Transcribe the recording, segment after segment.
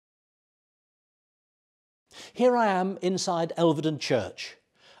Here I am inside Elveden Church,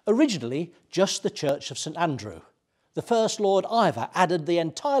 originally just the Church of St Andrew. The First Lord Iver added the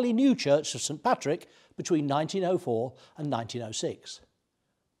entirely new Church of St Patrick between 1904 and 1906.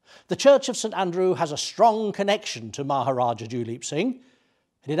 The Church of St Andrew has a strong connection to Maharajah Duleep Singh,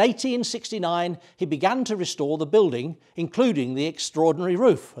 and in 1869 he began to restore the building, including the extraordinary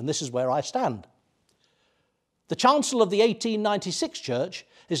roof, and this is where I stand. The chancel of the 1896 church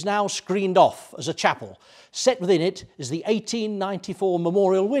is now screened off as a chapel. Set within it is the 1894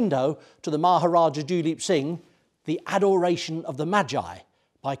 memorial window to the Maharajah Duleep Singh, The Adoration of the Magi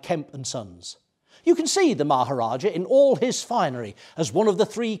by Kempe Sons. You can see the Maharajah in all his finery as one of the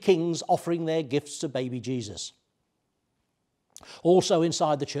three kings offering their gifts to baby Jesus. Also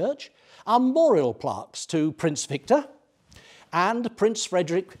inside the church are memorial plaques to Prince Victor and Prince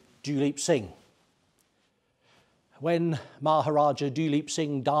Frederick Duleep Singh. When Maharajah Duleep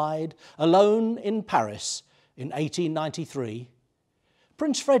Singh died alone in Paris in 1893,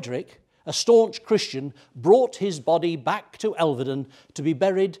 Prince Frederick, a staunch Christian, brought his body back to Elveden to be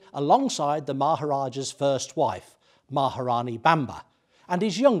buried alongside the Maharaja's first wife, Maharani Bamba, and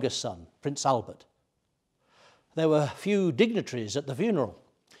his youngest son, Prince Albert. There were few dignitaries at the funeral,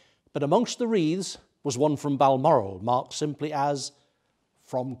 but amongst the wreaths was one from Balmoral, marked simply as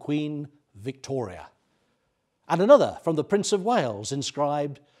 "From Queen Victoria," and another from the Prince of Wales,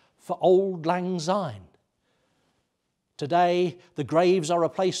 inscribed "For Auld Lang Syne." Today, the graves are a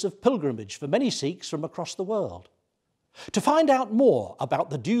place of pilgrimage for many Sikhs from across the world. To find out more about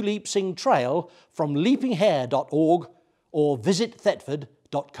the Duleep Singh Trail, from leapinghare.org or visit thetford.co.uk.